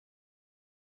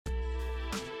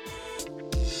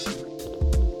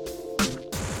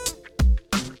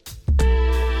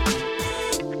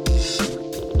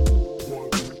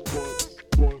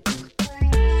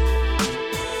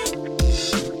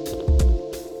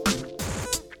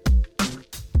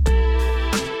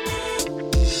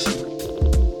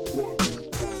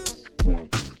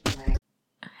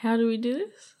How do we do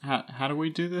this? How do we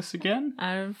do this again?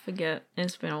 I forget.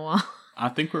 It's been a while. I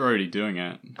think we're already doing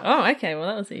it. Oh, okay. Well,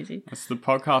 that was easy. That's the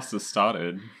podcast has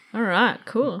started. All right.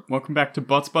 Cool. Welcome back to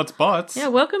Bots. Yeah,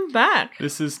 welcome back.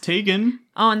 This is Tegan.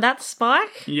 Oh, and that's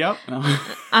Spike. Yep.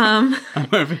 I'm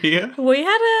over here. We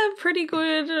had a pretty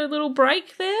good little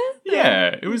break there.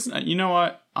 Yeah, it was, you know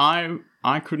what?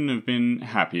 I couldn't have been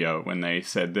happier when they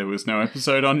said there was no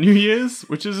episode on New Year's,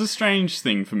 which is a strange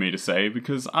thing for me to say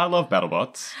because I love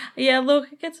BattleBots. Yeah,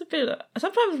 look, it gets a bit...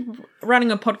 Sometimes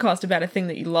running a podcast about a thing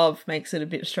that you love makes it a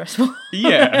bit stressful.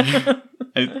 Yeah.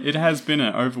 It has been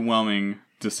an overwhelming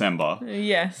December.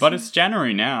 Yes. But it's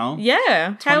January now.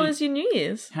 Yeah. How was your New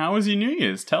Year's? How was your New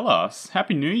Year's? Tell us.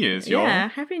 Happy New Year's, y'all. Yeah,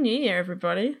 Happy New Year,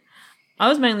 everybody. I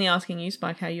was mainly asking you,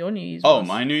 Spike, how your New Year's was. Oh,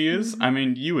 my New Year's? I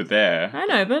mean, you were there. I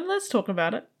know, but let's talk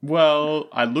about it. Well,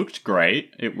 I looked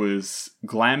great. It was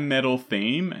glam metal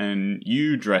theme, and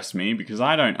you dressed me because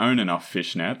I don't own enough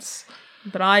fishnets.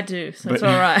 But I do, so it's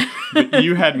all right. But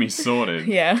you had me sorted.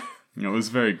 Yeah. It was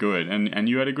very good. And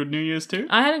you had a good New Year's too?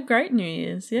 I had a great New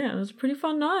Year's. Yeah, it was a pretty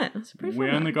fun night. We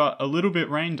only got a little bit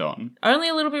rained on. Only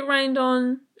a little bit rained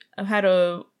on. I've had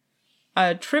a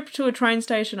trip to a train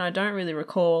station I don't really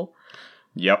recall.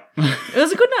 Yep. It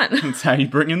was a good night. That's how you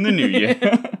bring in the new year.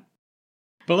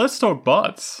 But let's talk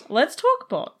bots. Let's talk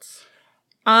bots.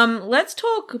 Let's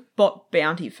talk bot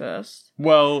bounty first.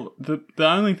 Well, the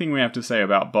only thing we have to say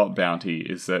about bot bounty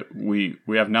is that we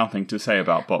have nothing to say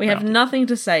about bot bounty. We have nothing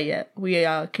to say yet. We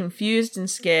are confused and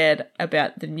scared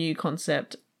about the new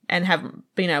concept and haven't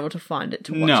been able to find it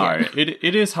to watch yet. No,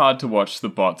 it is hard to watch the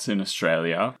bots in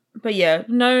Australia. But yeah,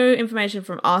 no information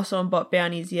from us on bot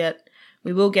bounties yet.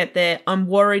 We will get there. I'm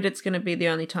worried it's going to be the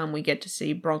only time we get to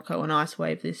see Bronco and Ice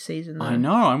Wave this season, though. I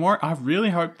know. I really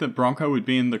hoped that Bronco would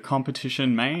be in the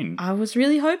competition main. I was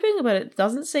really hoping, but it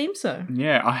doesn't seem so.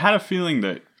 Yeah, I had a feeling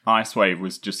that Ice Wave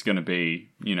was just going to be,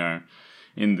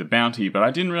 in the bounty, but I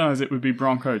didn't realise it would be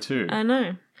Bronco too. I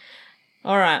know.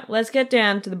 All right, let's get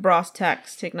down to the brass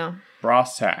tacks, Tigner.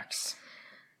 Brass tacks.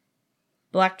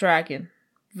 Black Dragon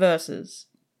versus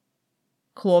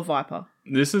Claw Viper.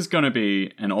 This is going to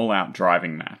be an all-out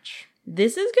driving match.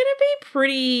 This is going to be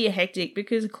pretty hectic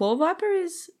because Claw Viper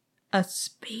is a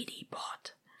speedy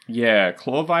bot. Yeah,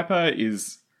 Claw Viper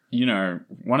is,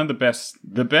 one of the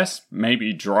best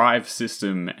maybe drive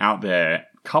system out there,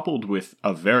 coupled with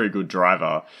a very good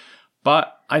driver.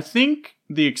 But I think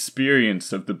the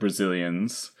experience of the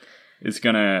Brazilians is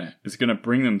gonna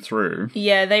bring them through.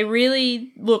 Yeah, they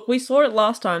really... Look, we saw it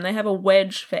last time. They have a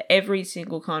wedge for every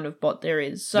single kind of bot there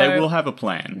is. So they will have a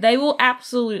plan. They will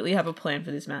absolutely have a plan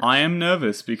for this match. I am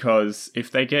nervous because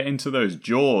if they get into those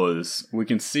jaws, we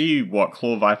can see what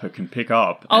Claw Viper can pick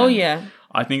up. Oh, yeah.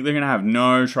 I think they're going to have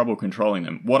no trouble controlling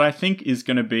them. What I think is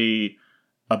going to be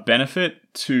a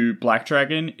benefit to Black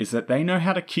Dragon is that they know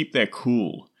how to keep their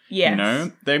cool.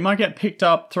 Yes. They might get picked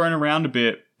up, thrown around a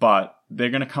bit, but they're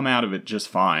going to come out of it just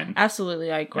fine.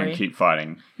 Absolutely, I agree. And keep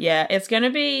fighting. Yeah, it's going to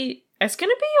be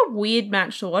a weird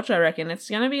match to watch, I reckon. It's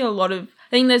going to be I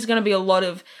think there's going to be a lot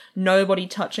of nobody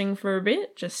touching for a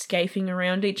bit, just scaping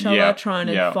around each other, trying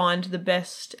to find the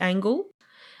best angle.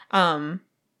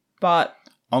 But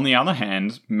on the other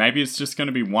hand, maybe it's just going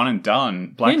to be one and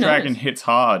done. Black Dragon hits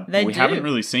hard. We haven't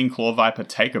really seen Claw Viper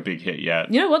take a big hit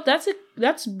yet. You know what?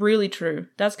 That's really true.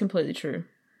 That's completely true.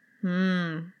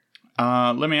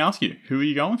 Let me ask you, who are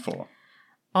you going for?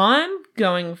 I'm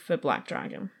going for Black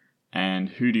Dragon. And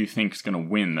who do you think's going to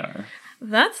win, though?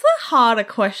 That's the harder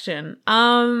question.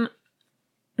 No,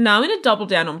 I'm going to double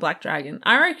down on Black Dragon.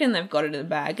 I reckon they've got it in the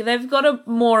bag. They've got a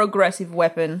more aggressive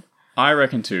weapon. I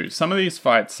reckon too. Some of these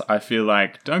fights, I feel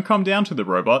like, don't come down to the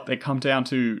robot. They come down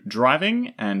to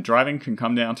driving, and driving can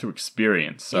come down to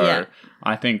experience. So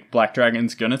I think Black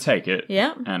Dragon's going to take it.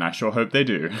 Yeah. And I sure hope they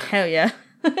do. Hell yeah.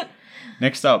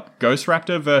 Next up, Ghost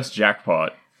Raptor vs.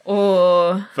 Jackpot.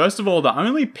 Oh. First of all, the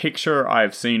only picture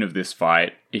I've seen of this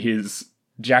fight is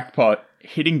Jackpot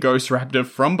hitting Ghost Raptor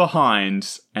from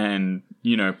behind and,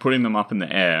 putting them up in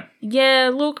the air.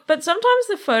 Yeah, look, but sometimes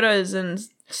the photos and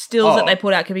stills that they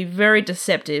put out can be very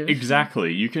deceptive.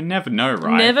 Exactly. You can never know,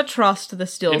 right? Never trust the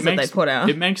stills that they put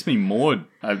out. It makes me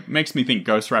makes me think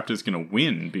Ghost Raptor's going to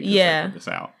win because they put this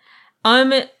out.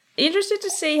 I'm interested to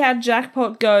see how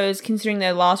Jackpot goes, considering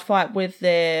their last fight with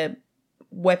their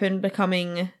weapon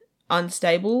becoming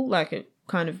unstable, like it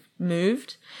kind of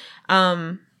moved.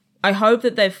 I hope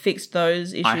that they've fixed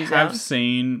those issues out. I have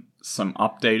seen some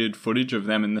updated footage of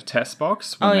them in the test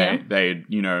box when they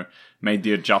made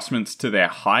the adjustments to their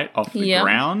height off the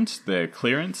ground, their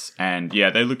clearance, and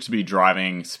they look to be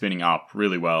driving, spinning up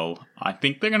really well. I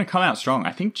think they're going to come out strong.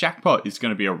 I think Jackpot is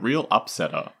going to be a real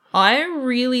upsetter. I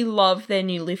really love their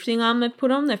new lifting arm they've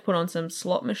put on. They've put on some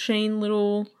slot machine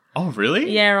little... Oh, really?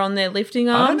 Yeah, on their lifting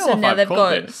I don't arms. know And if now I've they've caught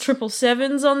got this.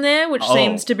 777s on there, which Oh.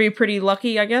 seems to be pretty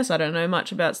lucky, I guess. I don't know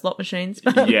much about slot machines.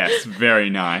 But Yes, very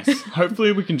nice.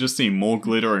 Hopefully we can just see more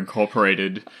glitter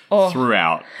incorporated Oh.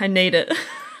 throughout. I need it.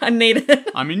 I need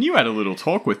it. I mean, you had a little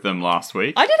talk with them last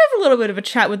week. I did have a little bit of a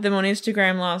chat with them on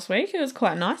Instagram last week. It was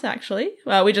quite nice, actually.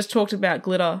 We just talked about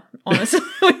glitter, honestly.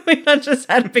 We just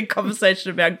had a big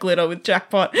conversation about glitter with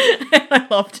Jackpot, and I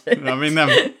loved it. I mean,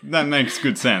 that makes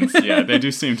good sense. Yeah, they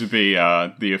do seem to be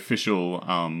the official...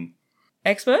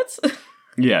 Experts?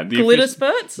 Yeah, the Glitter offici-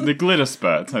 spurts? The glitter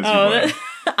spurts, as Oh, you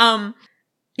were.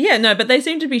 yeah, no, but they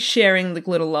seem to be sharing the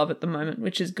glitter love at the moment,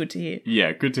 which is good to hear.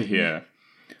 Yeah, good to hear.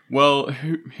 Well,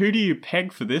 who do you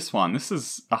peg for this one? This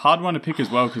is a hard one to pick as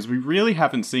well, because we really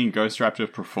haven't seen Ghost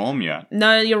Raptor perform yet.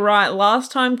 No, you're right.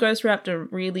 Last time Ghost Raptor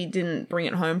really didn't bring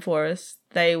it home for us.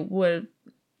 They were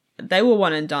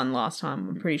one and done last time,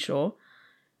 I'm pretty sure.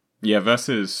 Yeah,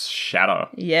 versus Shatter.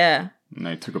 Yeah. And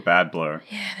they took a bad blow.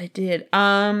 Yeah, they did.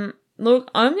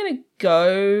 Look, I'm gonna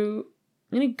go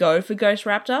for Ghost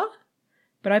Raptor,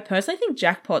 but I personally think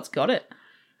Jackpot's got it.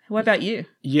 What about you?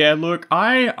 Yeah, look,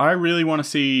 I really want to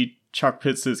see Chuck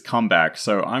Pitts' comeback,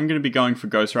 so I'm going to be going for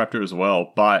Ghost Raptor as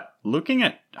well. But looking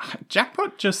at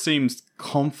Jackpot just seems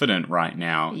confident right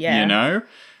now, Yeah. you know?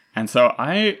 And so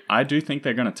I do think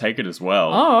they're going to take it as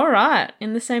well. Oh, all right.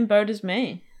 In the same boat as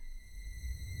me.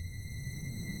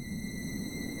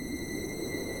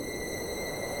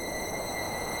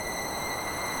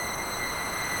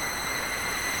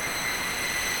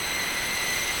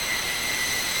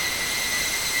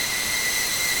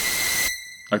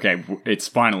 Okay, it's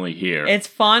finally here. It's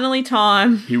finally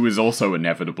time. He was also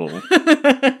inevitable.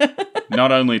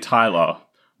 Not only Tyler,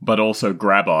 but also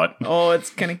Grabot. Oh, it's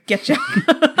gonna get you.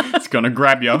 It's gonna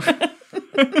grab you.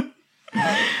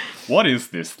 What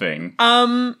is this thing?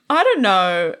 I don't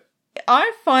know.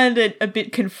 I find it a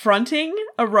bit confronting,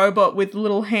 a robot with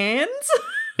little hands.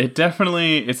 It's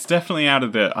definitely out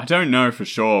of the... I don't know for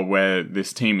sure where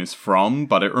this team is from,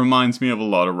 but it reminds me of a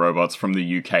lot of robots from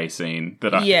the UK scene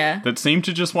that seem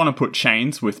to just want to put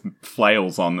chains with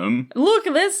flails on them. Look.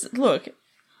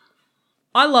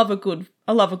 I love a good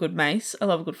mace. I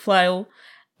love a good flail.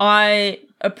 I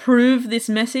approve this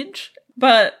message,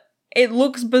 but it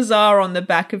looks bizarre on the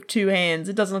back of two hands.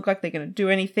 It doesn't look like they're going to do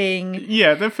anything.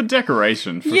 Yeah, they're for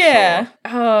decoration, for sure.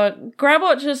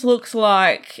 Grabot just looks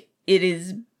like it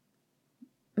is...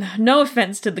 No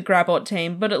offense to the Grabot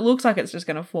team, but it looks like it's just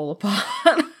going to fall apart.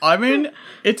 I mean,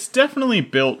 it's definitely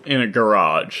built in a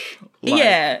garage.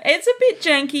 Yeah, it's a bit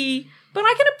janky, but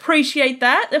I can appreciate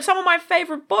that. Some of my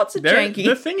favourite bots are janky.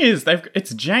 The thing is,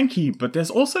 it's janky, but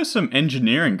there's also some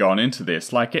engineering gone into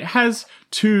this. Like, it has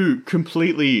two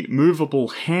completely movable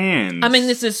hands. I mean,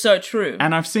 this is so true.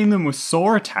 And I've seen them with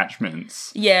saw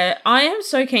attachments. Yeah, I am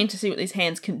so keen to see what these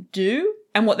hands can do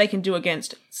and what they can do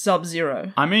against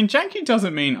Sub-Zero. I mean, janky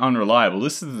doesn't mean unreliable.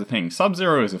 This is the thing.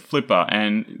 Sub-Zero is a flipper,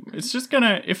 and it's just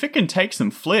gonna... If it can take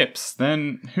some flips,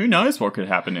 then who knows what could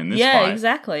happen in this fight. Yeah,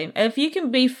 exactly. If you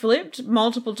can be flipped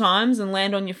multiple times and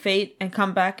land on your feet and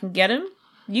come back and get him,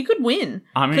 you could win.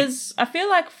 I mean... Because I feel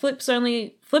like flippers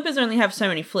only have so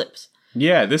many flips.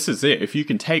 Yeah, this is it. If you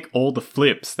can take all the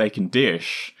flips they can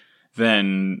dish,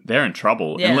 then they're in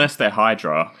trouble. Yeah. Unless they're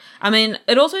Hydra. I mean,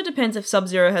 it also depends if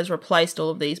Sub-Zero has replaced all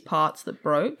of these parts that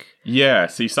broke. Yeah,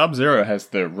 see, Sub-Zero has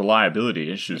the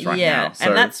reliability issues right now. So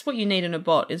and that's what you need in a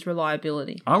bot, is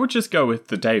reliability. I would just go with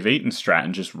the Dave Eaton strat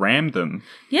and just ram them.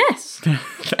 Yes!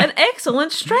 An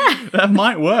excellent strat! That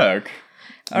might work.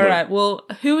 Alright, well,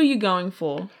 who are you going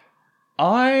for?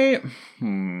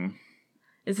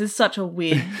 This is such a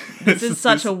weird... This is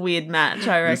such a weird match,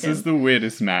 I reckon. This is the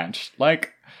weirdest match.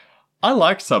 Like... I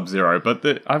like Sub-Zero, but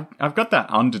I've got that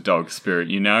underdog spirit,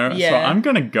 you know? Yeah. So I'm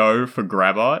going to go for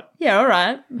Grabot, Yeah,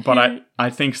 alright. but I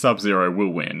think Sub-Zero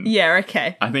will win. Yeah,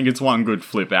 okay. I think it's one good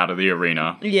flip out of the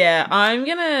arena. Yeah, I'm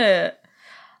gonna...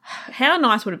 How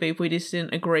nice would it be if we just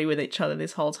didn't agree with each other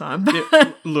this whole time?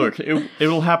 Look, it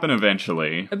will happen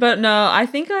eventually. But no, I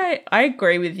think I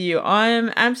agree with you.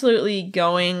 I'm absolutely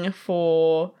going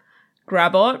for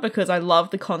Grabot because I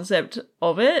love the concept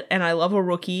of it and I love a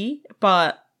rookie,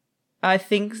 but I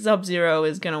think Sub-Zero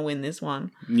is going to win this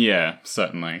one. Yeah,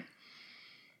 certainly.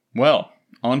 Well,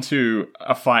 on to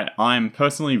a fight I'm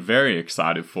personally very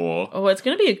excited for. Oh, it's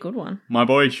going to be a good one. My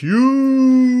boy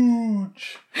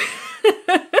Huge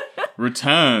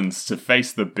returns to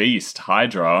face the beast,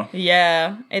 Hydra.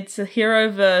 Yeah, it's a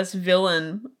hero versus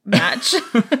villain match.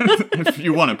 If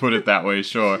you want to put it that way,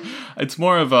 sure. It's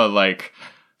more of a, like,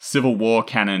 Civil War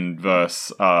canon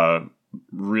versus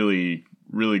really,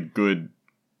 really good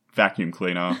vacuum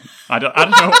cleaner. I don't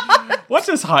know. What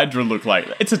does Hydra look like?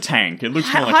 It's a tank. It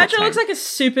looks more like a Hydra tank. looks like a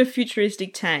super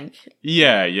futuristic tank.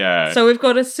 Yeah. So we've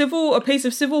got a piece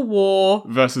of Civil War.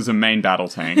 Versus a main battle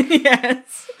tank.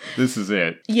 Yes. This is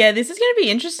it. Yeah, this is going to be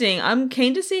interesting. I'm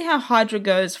keen to see how Hydra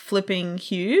goes flipping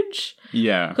Huge.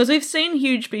 Yeah. Because we've seen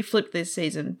Huge be flipped this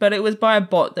season, but it was by a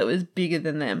bot that was bigger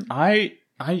than them. I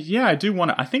do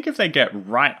want to. I think if they get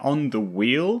right on the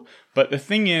wheel, but the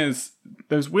thing is,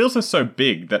 those wheels are so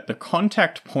big that the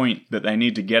contact point that they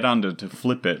need to get under to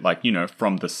flip it, like, you know,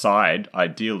 from the side,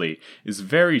 ideally, is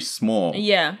very small.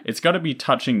 Yeah. It's got to be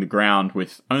touching the ground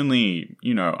with only,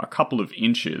 you know, a couple of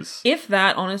inches. If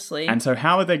that, honestly. And so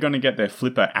how are they going to get their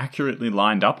flipper accurately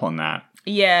lined up on that?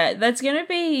 Yeah, it's going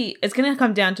to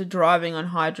come down to driving on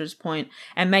Hydra's point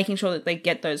and making sure that they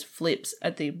get those flips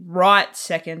at the right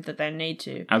second that they need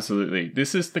to. Absolutely.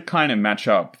 This is the kind of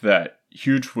matchup that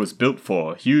Huge was built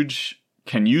for. Huge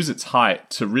can use its height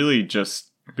to really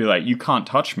just be like, you can't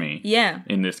touch me. Yeah.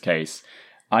 In this case.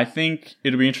 I think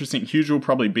it'll be interesting. Huge will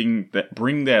probably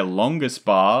bring their longest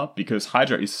bar because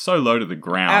Hydra is so low to the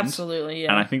ground. Absolutely,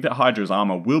 yeah. And I think that Hydra's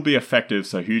armor will be effective,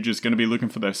 so Huge is going to be looking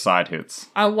for those side hits.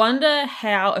 I wonder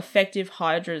how effective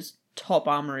Hydra's top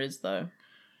armor is, though.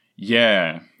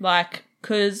 Yeah. Like,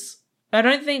 because I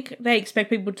don't think they expect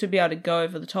people to be able to go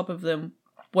over the top of them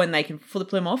when they can flip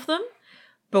them off them.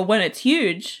 But when it's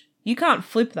Huge, you can't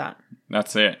flip that.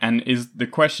 That's it. And the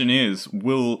question is,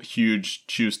 will Huge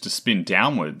choose to spin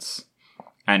downwards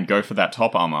and go for that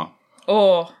top armor?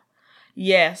 Oh,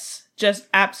 yes. Just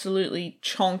absolutely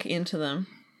chonk into them.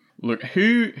 Look,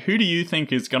 who do you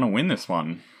think is going to win this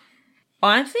one?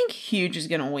 I think Huge is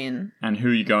going to win. And who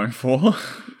are you going for?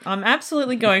 I'm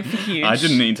absolutely going for Huge. I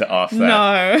didn't need to ask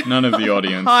that. No. None of the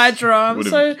audience. Hydra,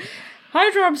 would've-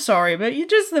 Hydra, I'm sorry, but you're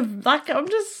just You're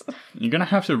going to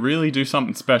have to really do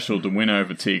something special to win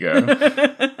over Tigo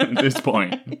at this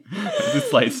point. At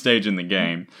this late stage in the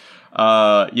game.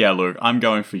 Yeah, look, I'm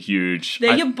going for Huge.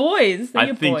 They're your boys.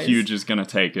 I think Huge is going to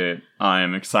take it. I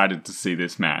am excited to see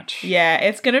this match. Yeah,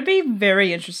 it's going to be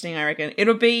very interesting, I reckon.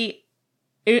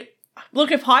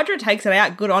 Look, if Hydra takes it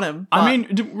out, good on him. I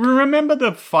mean, remember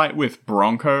the fight with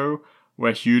Bronco,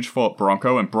 where Huge fought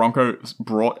Bronco, and Bronco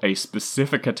brought a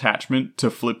specific attachment to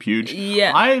flip Huge?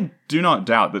 Yeah. I do not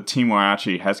doubt that Team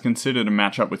Waiachi has considered a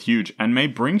matchup with Huge and may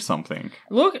bring something.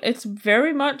 Look, it's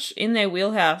very much in their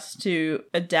wheelhouse to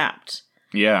adapt.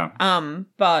 Yeah.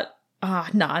 But,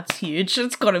 it's Huge.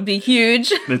 It's got to be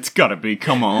Huge. It's gotta be,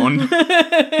 come on.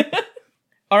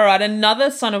 Alright, another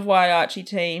Son of Waiachi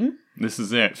team. This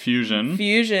is it, Fusion.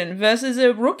 Fusion versus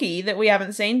a rookie that we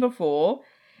haven't seen before,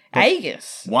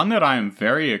 Aegis. One that I am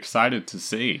very excited to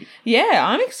see. Yeah,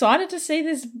 I'm excited to see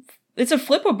this. It's a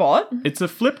flipper bot. It's a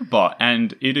flipper bot,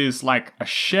 and it is like a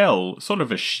shell, sort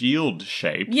of a shield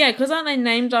shape. Yeah, because aren't they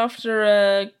named after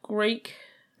a Greek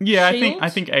Yeah, shield? I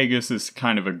think Aegis is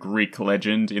kind of a Greek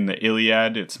legend. In the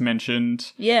Iliad, it's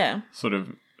mentioned. Yeah.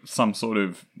 Some sort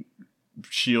of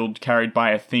shield carried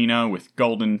by Athena with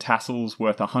golden tassels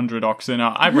worth 100 oxen.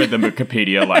 I read the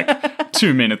Wikipedia like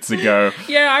 2 minutes ago.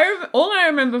 Yeah, all I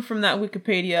remember from that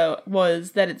Wikipedia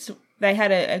was that they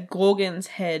had a Gorgon's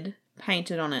head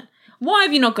painted on it. Why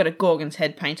have you not got a Gorgon's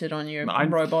head painted on your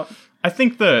robot? I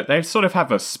think they sort of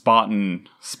have a Spartan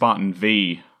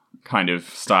V kind of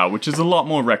style, which is a lot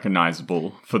more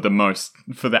recognizable for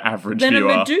the average Then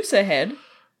viewer. a Medusa head.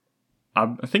 I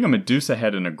think a Medusa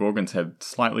head and a Gorgon's head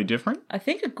slightly different. I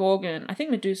think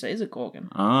Medusa is a Gorgon.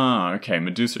 Ah, okay,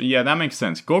 Medusa. Yeah, that makes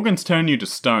sense. Gorgons turn you to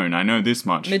stone. I know this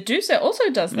much. Medusa also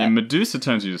does that. Yeah, Medusa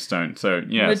turns you to stone. So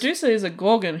yes. Medusa is a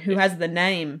Gorgon who has the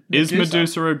name Medusa. Is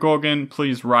Medusa a Gorgon?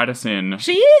 Please write us in.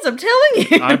 She is, I'm telling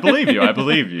you. I believe you. I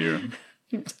believe you.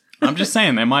 I'm just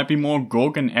saying there might be more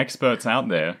Gorgon experts out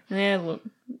there. Yeah, look.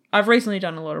 I've recently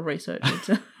done a lot of research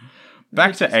into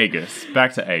Back to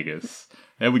Aegis.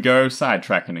 There we go,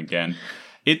 sidetracking again.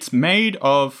 It's made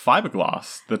of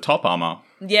fiberglass, the top armor.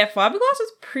 Yeah, fiberglass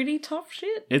is pretty tough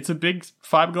shit. It's a big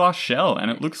fiberglass shell, and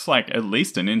it looks like at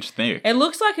least an inch thick. It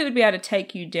looks like it would be able to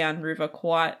take you down river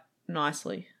quite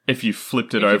nicely. If you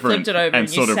flipped it over and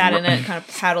you sat in it, kind of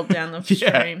paddled down the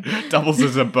stream. Yeah, doubles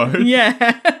as a boat.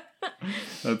 Yeah.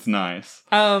 That's nice.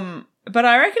 But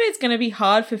I reckon it's going to be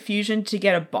hard for Fusion to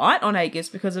get a bite on Aegis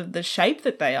because of the shape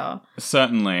that they are.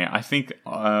 Certainly. I think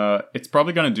it's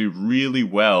probably going to do really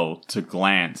well to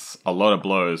glance a lot of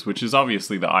blows, which is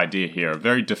obviously the idea here. A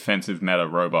very defensive meta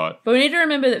robot. But we need to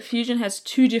remember that Fusion has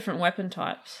 2 different weapon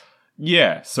types.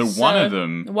 Yeah, so one of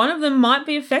them might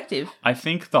be effective. I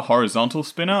think the horizontal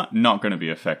spinner, not going to be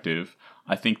effective.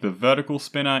 I think the vertical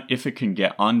spinner, if it can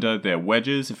get under their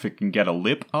wedges, if it can get a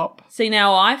lip up. See,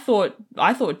 now I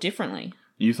thought differently.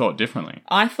 You thought differently.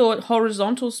 I thought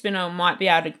horizontal spinner might be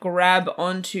able to grab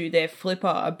onto their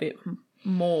flipper a bit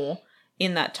more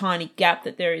in that tiny gap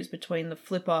that there is between the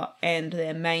flipper and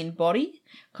their main body.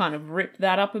 Kind of rip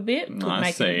that up a bit.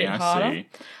 Make it a bit harder.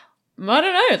 I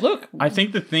don't know. Look. I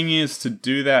think the thing is, to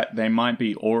do that, they might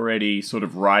be already sort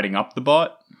of riding up the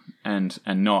bot and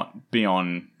not be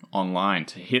online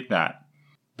to hit that.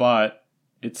 But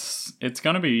it's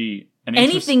going to be an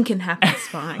anything can happen,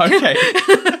 Spike. Okay.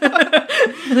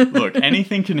 Look,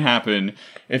 anything can happen.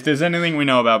 If there's anything we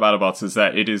know about BattleBots, is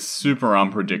that it is super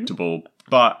unpredictable.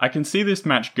 But I can see this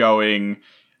match going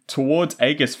towards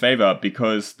Aegis' favor,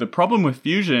 because the problem with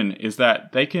Fusion is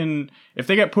that they can, if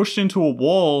they get pushed into a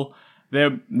wall,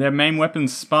 their main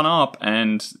weapon's spun up,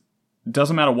 and it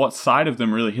doesn't matter what side of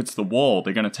them really hits the wall,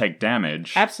 they're going to take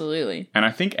damage. Absolutely. And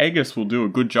I think Aegis will do a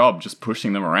good job just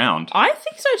pushing them around. I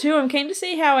think so too. I'm keen to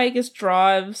see how Aegis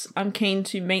drives. I'm keen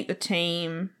to meet the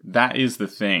team. That is the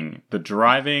thing. The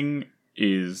driving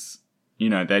is,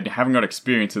 they haven't got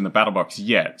experience in the battle box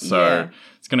yet. So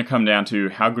it's going to come down to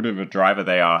how good of a driver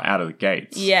they are out of the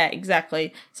gates. Yeah,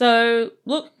 exactly. So,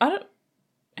 look,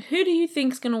 who do you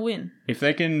think's going to win? If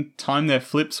they can time their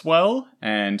flips well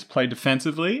and play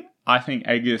defensively, I think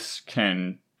Aegis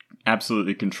can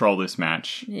absolutely control this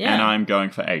match. Yeah. And I'm going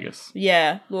for Aegis.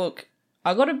 Yeah, look,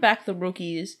 I got to back the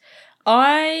rookies.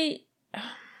 I'm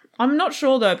not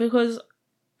sure though, because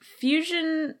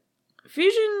Fusion,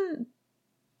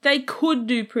 they could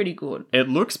do pretty good. It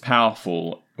looks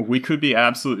powerful. We could be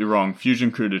absolutely wrong.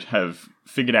 Fusion could have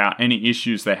figured out any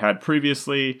issues they had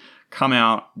previously, come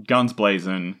out guns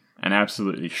blazing, and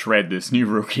absolutely shred this new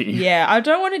rookie. Yeah, I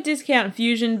don't want to discount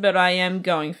Fusion, but I am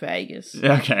going for Aegis.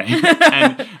 Okay.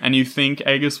 and you think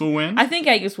Aegis will win? I think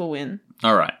Aegis will win.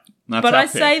 All right. That's but our I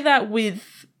pick. say that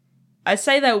with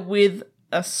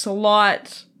a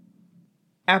slight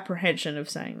apprehension of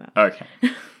saying that. Okay.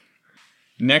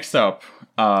 Next up,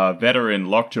 veteran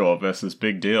Lockjaw versus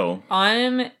Big Deal.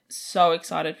 I'm so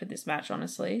excited for this match,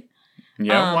 honestly.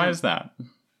 Yeah, why is that?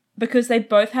 Because they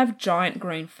both have giant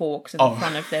green forks in the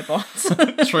front of their bots.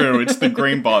 True, it's the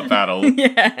green bot battle.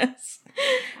 Yes.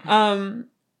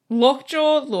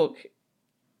 Lockjaw, look,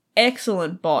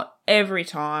 excellent bot every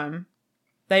time.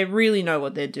 They really know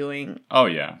what they're doing. Oh,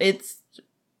 yeah. It's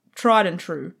tried and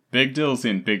true. Big Deal's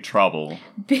in big trouble.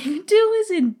 Big Deal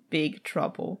is in big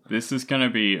trouble. This is going to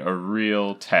be a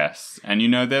real test. And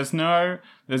there's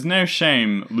no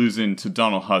shame losing to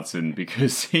Donald Hudson,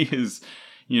 because he is...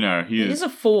 he's a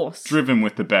force. Driven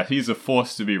with the best. He's a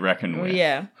force to be reckoned with.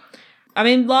 Yeah. I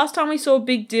mean, last time we saw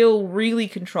Big Deal really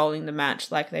controlling the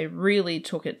match, like they really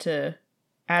took it to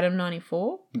Adam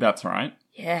 94. That's right.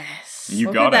 Yes. You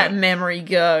Look got at that memory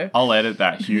go. I'll edit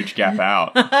that huge gap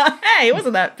out. Hey, it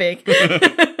wasn't that big.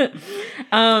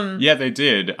 Yeah, they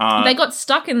did. They got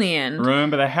stuck in the end.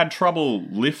 Remember, they had trouble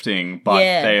lifting, but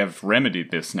they have remedied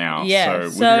this now. Yeah,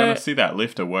 so we're going to see that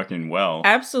lifter working well.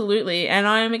 Absolutely. And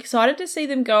I'm excited to see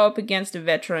them go up against a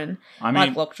veteran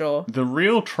like Lockjaw. The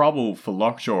real trouble for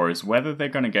Lockjaw is whether they're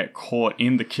going to get caught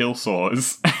in the kill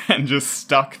saws and just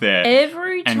stuck there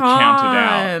every time.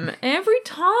 Counted out. Every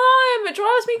time. It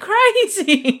drives me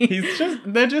crazy.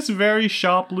 They're just very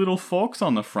sharp little forks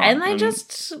on the front. And they're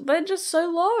just so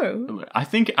low. I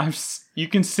think you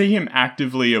can see him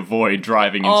actively avoid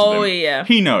driving into them. Oh, yeah.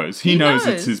 He knows. He knows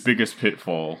it's his biggest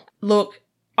pitfall. Look,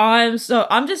 I'm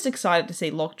just excited to see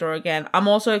Lockjaw again. I'm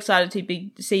also excited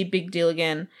to see Big Deal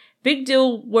again. Big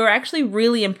Deal were actually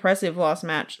really impressive last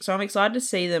match, so I'm excited to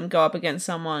see them go up against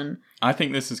someone. I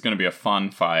think this is going to be a fun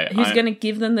fight. Who's going to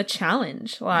give them the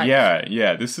challenge.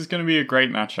 Yeah, this is going to be a great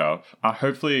matchup.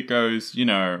 Hopefully it goes,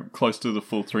 close to the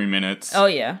full 3 minutes. Oh,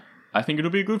 yeah. I think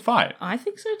it'll be a good fight. I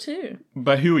think so too.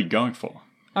 But who are we going for?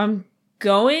 I'm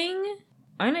going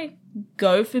to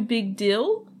go for Big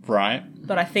Deal. Right.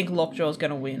 But I think Lockjaw's going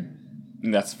to win.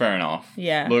 That's fair enough.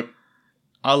 Yeah. Look,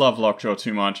 I love Lockjaw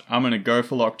too much. I'm going to go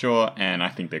for Lockjaw, and I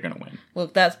think they're going to win.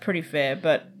 Look, that's pretty fair,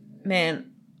 but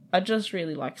man, I just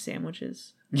really like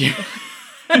sandwiches. Yeah.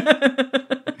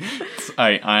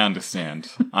 I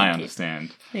understand. I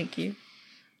understand. Thank you.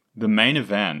 The main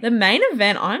event.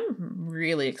 I'm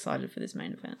really excited for this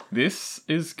main event. This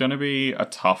is going to be a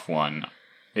tough one.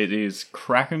 It is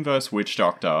Kraken vs. Witch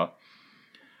Doctor.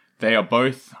 They are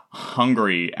both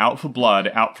hungry, out for blood,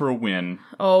 out for a win.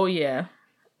 Oh, yeah.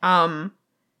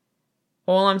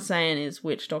 All I'm saying is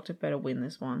Witch Doctor better win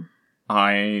this one.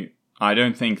 I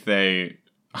don't think they're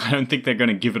going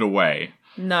to give it away.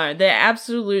 No, they're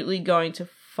absolutely going to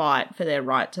fight for their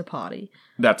right to party.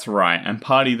 That's right, and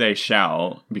party they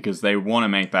shall, because they want to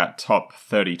make that top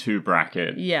 32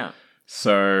 bracket. Yeah.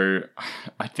 So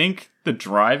I think the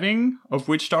driving of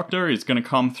Witch Doctor is going to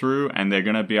come through and they're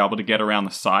going to be able to get around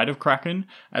the side of Kraken.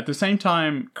 At the same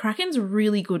time, Kraken's a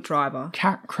really good driver.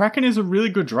 Kraken is a really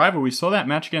good driver. We saw that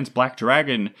match against Black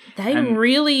Dragon.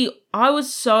 I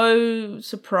was so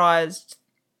surprised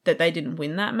that they didn't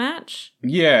win that match.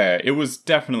 Yeah, it was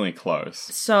definitely close.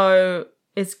 So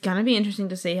it's going to be interesting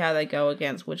to see how they go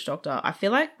against Witch Doctor. I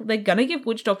feel like they're going to give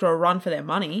Witch Doctor a run for their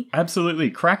money.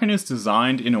 Absolutely. Kraken is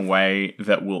designed in a way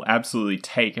that will absolutely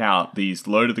take out these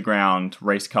low-to-the-ground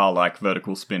race car-like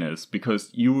vertical spinners because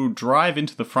you will drive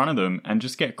into the front of them and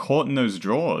just get caught in those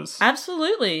jaws.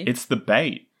 Absolutely. It's the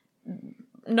bait.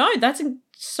 No, that's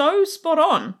so spot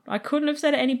on. I couldn't have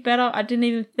said it any better. I didn't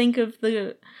even think of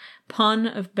the pun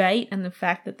of bait and the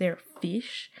fact that they're a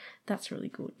fish. That's really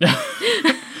good.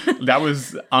 That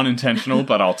was unintentional,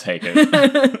 but I'll take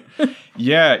it.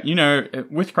 Yeah,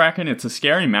 with Kraken, it's a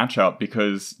scary matchup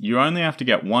because you only have to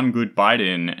get one good bite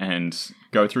in and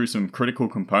go through some critical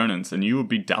components and you will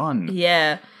be done.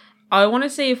 Yeah. I want to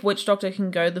see if Witch Doctor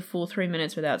can go the full 3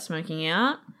 minutes without smoking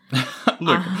out.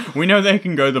 Look, we know they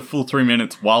can go the full 3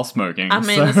 minutes while smoking. I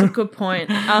mean, that's a good point.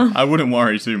 I wouldn't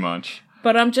worry too much.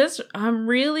 But I'm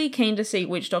really keen to see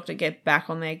Witch Doctor get back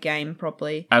on their game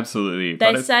properly. Absolutely.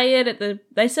 They said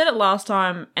it last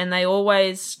time, and they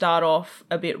always start off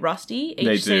a bit rusty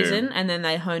each season, and then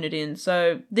they hone it in.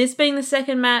 So this being the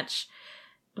second match,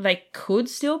 they could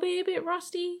still be a bit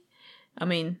rusty. I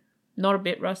mean, not a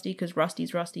bit rusty because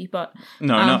rusty's rusty, but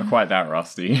no, not quite that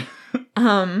rusty.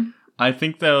 I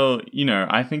think they'll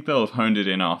have honed it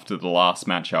in after the last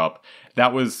matchup.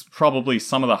 That was probably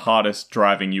some of the hardest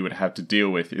driving you would have to deal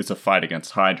with is a fight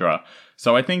against Hydra.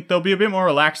 So I think they'll be a bit more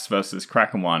relaxed versus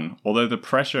Kraken 1, although the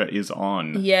pressure is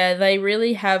on. Yeah, they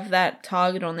really have that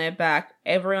target on their back.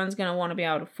 Everyone's going to want to be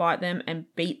able to fight them and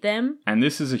beat them. And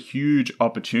this is a huge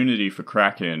opportunity for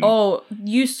Kraken. Oh,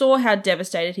 you saw how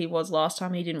devastated he was last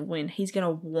time he didn't win. He's going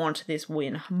to want this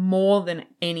win more than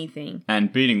anything.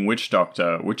 And beating Witch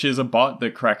Doctor, which is a bot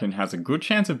that Kraken has a good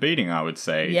chance of beating, I would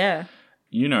say. Yeah.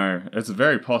 It's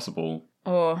very possible.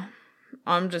 Oh,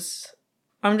 I'm just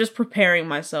preparing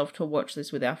myself to watch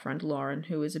this with our friend Lauren,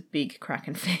 who is a big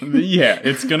Kraken fan. Yeah,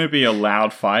 it's going to be a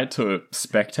loud fight to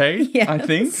spectate, yes, I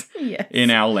think, yes. in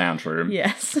our lounge room.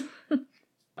 Yes.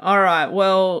 All right,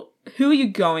 well, who are you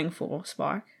going for,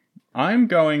 Spike? I'm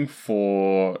going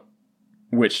for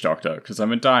Witch Doctor, because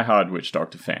I'm a diehard Witch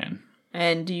Doctor fan.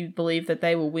 And do you believe that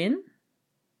they will win?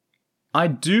 I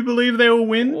do believe they will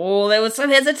win. Oh, there was some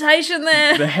hesitation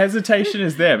there. The hesitation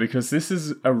is there because this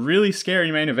is a really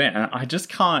scary main event, and I just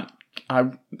can't.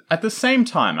 At the same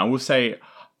time, I will say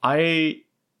I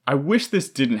wish this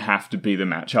didn't have to be the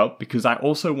matchup because I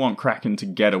also want Kraken to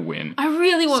get a win. I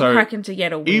really want Kraken to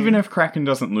get a win. Even if Kraken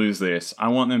doesn't lose this, I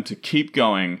want them to keep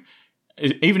going.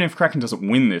 Even if Kraken doesn't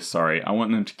win this, I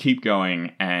want them to keep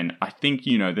going, and I think,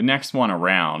 the next one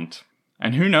around,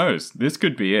 and who knows, this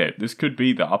could be it. This could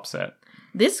be the upset.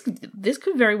 This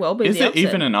could very well be the upset. Is it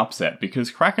even an upset?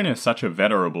 Because Kraken is such a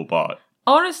venerable bot.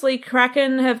 Honestly,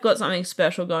 Kraken have got something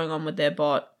special going on with their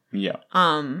bot. Yeah.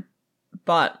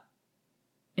 But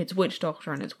it's Witch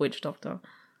Doctor and it's Witch Doctor.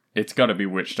 It's got to be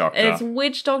Witch Doctor. It's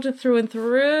Witch Doctor through and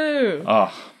through.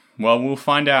 Oh, well, we'll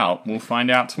find out. We'll find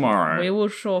out tomorrow. We will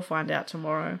sure find out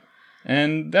tomorrow.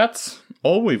 And that's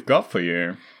all we've got for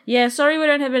you. Yeah, sorry we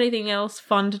don't have anything else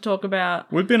fun to talk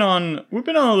about. We've been on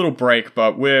a little break,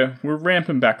 but we're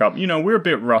ramping back up. We're a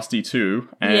bit rusty too,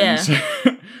 and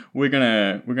we're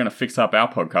gonna fix up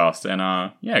our podcast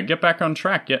and get back on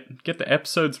track. Get the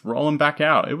episodes rolling back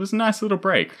out. It was a nice little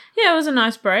break. Yeah, it was a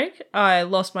nice break. I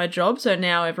lost my job, so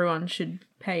now everyone should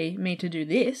pay me to do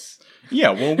this.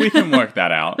 Yeah, well, we can work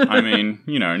that out. I mean,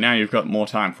 now you've got more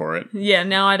time for it. Yeah,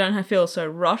 now I don't feel so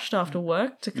rushed after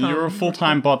work to come. You're a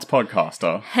full-time bots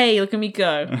podcaster. Hey, look at me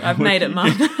go. I've made it,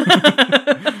 Mum.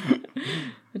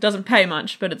 It doesn't pay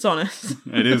much, but it's honest.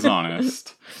 It is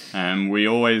honest. And we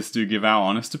always do give our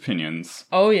honest opinions.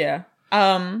 Oh, yeah.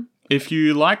 If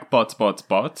you like Bots,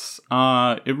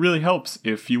 it really helps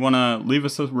if you want to leave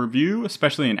us a review,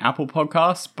 especially in Apple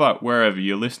Podcasts, but wherever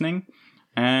you're listening.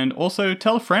 And also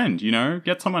tell a friend,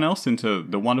 get someone else into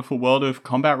the wonderful world of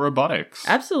combat robotics.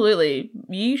 Absolutely.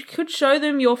 You could show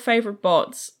them your favorite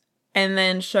bots and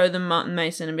then show them Martin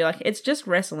Mason and be like, it's just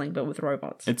wrestling, but with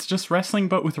robots. It's just wrestling,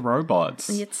 but with robots.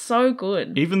 It's so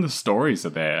good. Even the stories are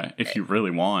there, if you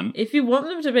really want. If you want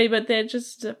them to be, but they're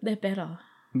better.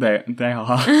 They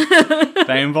are.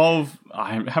 They involve,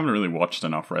 I haven't really watched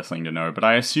enough wrestling to know, but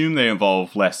I assume they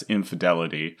involve less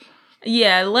infidelity.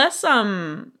 Yeah, less,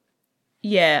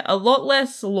 Yeah, a lot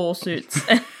less lawsuits.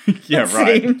 Yeah, it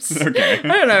right. seems. Okay. I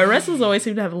don't know. Wrestlers always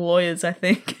seem to have lawyers, I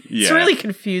think. It's Yeah. really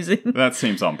confusing. That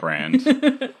seems on brand.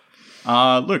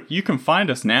 Look, you can find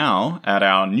us now at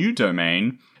our new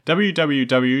domain,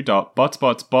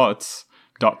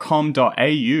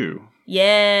 www.botsbotsbots.com.au.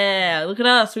 Yeah, look at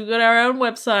us. We've got our own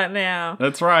website now.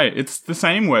 That's right. It's the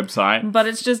same website, But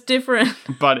it's just different.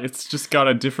 but it's just got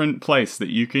a different place that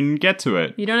you can get to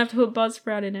it. You don't have to put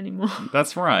Buzzsprout in anymore.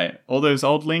 That's right. All those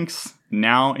old links,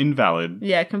 now invalid.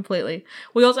 Yeah, completely.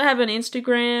 We also have an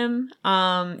Instagram.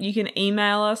 You can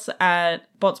email us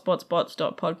at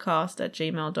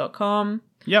botsbotsbots.podcast@gmail.com.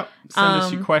 Yep. Send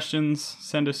us your questions.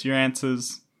 Send us your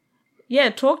answers. Yeah,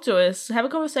 talk to us. Have a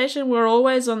conversation. We're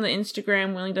always on the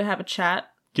Instagram, willing to have a chat.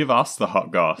 Give us the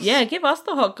hot goss. Yeah, give us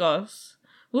the hot goss.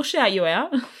 We'll shout you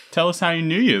out. Tell us how your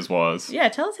New Year's was. Yeah,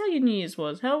 tell us how your New Year's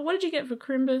was. What did you get for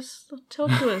Crimbus? Talk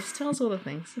to us. Tell us all the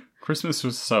things. Christmas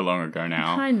was so long ago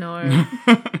now. I know.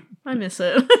 I miss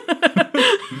it.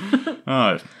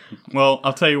 Oh, well,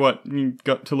 I'll tell you what you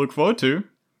got to look forward to.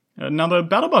 Another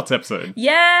BattleBots episode.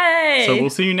 Yay! So we'll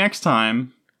see you next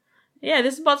time. Yeah,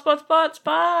 this is Bots. Bye. Bots.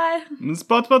 Bye. Bye.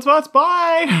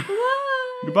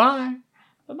 Goodbye.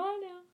 Bye-bye now.